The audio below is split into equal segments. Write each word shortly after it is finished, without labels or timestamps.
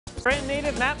Scranton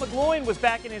native Matt McGloin was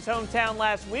back in his hometown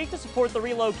last week to support the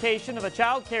relocation of a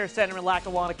child care center in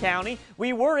Lackawanna County.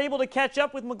 We were able to catch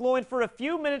up with McGloin for a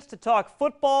few minutes to talk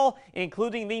football,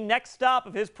 including the next stop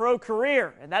of his pro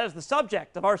career, and that is the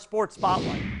subject of our Sports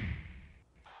Spotlight.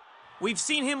 We've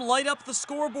seen him light up the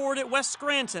scoreboard at West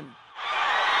Scranton.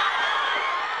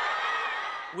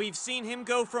 We've seen him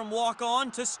go from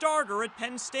walk-on to starter at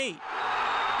Penn State.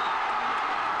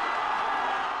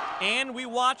 And we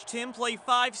watched him play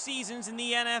 5 seasons in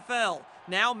the NFL.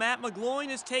 Now Matt McGloin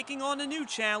is taking on a new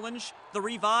challenge, the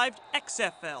revived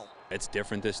XFL. It's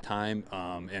different this time,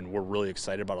 and we're really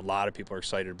excited about it. A lot of people are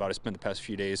excited about it. I spent the past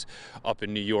few days up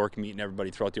in New York meeting everybody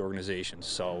throughout the organization.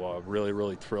 So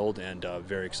really thrilled and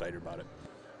very excited about it.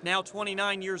 Now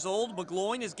 29 years old,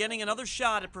 McGloin is getting another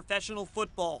shot at professional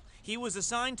football. He was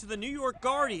assigned to the New York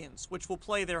Guardians, which will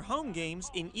play their home games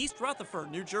in East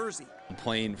Rutherford, New Jersey.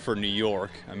 Playing for New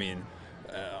York, I mean,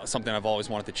 something I've always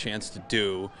wanted the chance to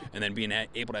do, and then being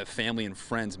able to have family and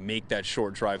friends make that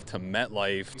short drive to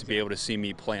MetLife to be able to see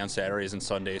me play on Saturdays and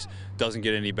Sundays doesn't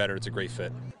get any better. It's a great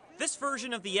fit. This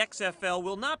version of the XFL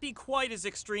will not be quite as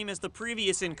extreme as the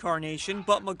previous incarnation,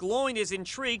 but McGloin is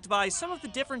intrigued by some of the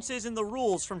differences in the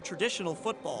rules from traditional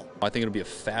football. I think it'll be a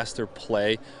faster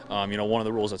play. You know, one of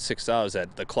the rules at 6 is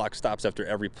that the clock stops after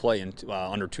every play in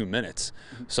under 2 minutes.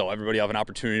 So everybody will have an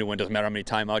opportunity to win. Doesn't matter how many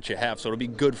timeouts you have. So it'll be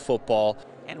good football.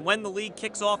 And when the league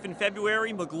kicks off in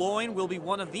February, McGloin will be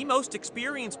one of the most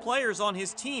experienced players on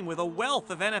his team with a wealth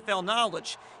of NFL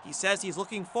knowledge. He says he's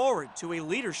looking forward to a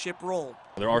leadership role.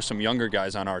 There are some younger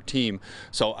guys on our team,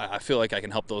 so I feel like I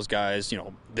can help those guys. You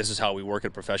know, this is how we work at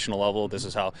a professional level. This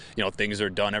is how, you know, things are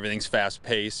done. Everything's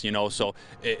fast-paced, you know, so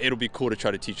it'll be cool to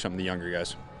try to teach some of the younger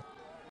guys.